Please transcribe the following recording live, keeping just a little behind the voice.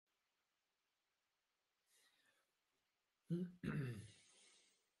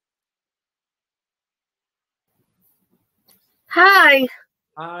Hi.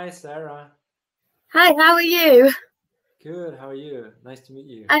 Hi, Sarah. Hi, how are you? Good. How are you? Nice to meet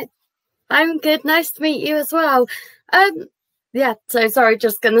you. I'm good. Nice to meet you as well. Um, yeah, so sorry,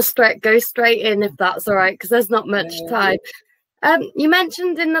 just gonna go straight in if that's all right, because there's not much time. You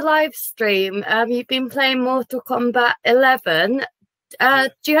mentioned in the live stream, you've been playing Mortal Kombat 11.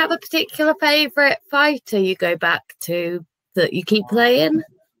 Do you have a particular favorite fighter you go back to that you keep playing?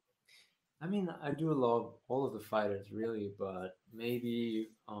 I mean, I do love all of the fighters, really, but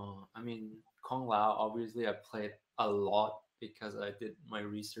maybe, Kung Lao, obviously, I played a lot because I did my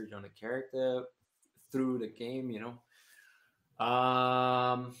research on the character through the game.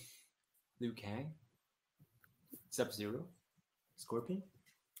 Um, Liu Kang, Sub-Zero, Scorpion.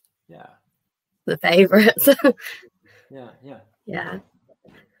 Yeah. The favorites. Yeah. Yeah.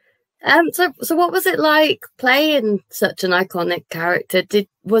 So what was it like playing such an iconic character?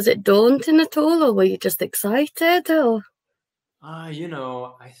 Was it daunting at all, or were you just excited? Or I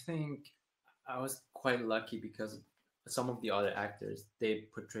think I was quite lucky because some of the other actors, they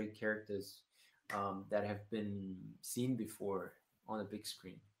portray characters that have been seen before on a big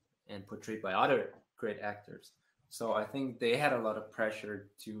screen and portrayed by other great actors. So I think they had a lot of pressure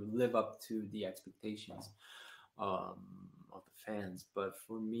to live up to the expectations of the fans. But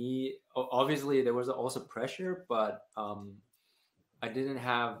for me, obviously there was also pressure, but I didn't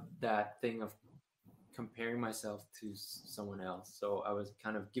have that thing of comparing myself to someone else. So I was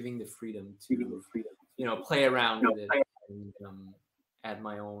kind of giving the freedom to, play around with it and add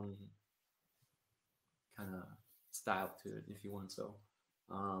my own kind of style to it, if you want. So,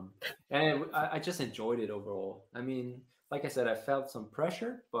 and I just enjoyed it overall. I mean, like I said, I felt some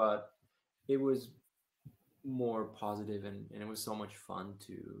pressure, but it was more positive and it was so much fun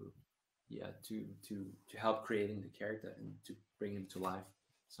to, yeah, to help creating the character and to bring him to life.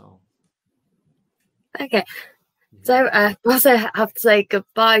 So. okay. So I also have to say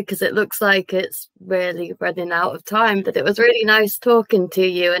goodbye because it looks like it's really running out of time. But it was really nice talking to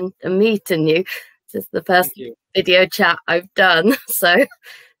you and meeting you. This is the first video chat I've done, so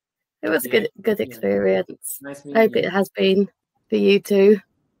it was a good experience. Nice I hope meeting you. it has been for you too.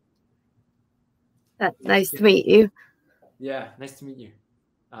 Nice to meet you. Yeah, nice to meet you.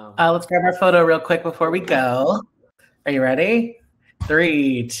 Let's grab our photo real quick before we go. Are you ready?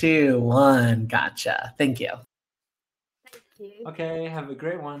 3, 2, 1. Gotcha. Thank you. Thank you. Okay, have a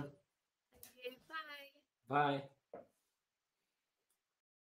great one. Thank you. Bye. Bye.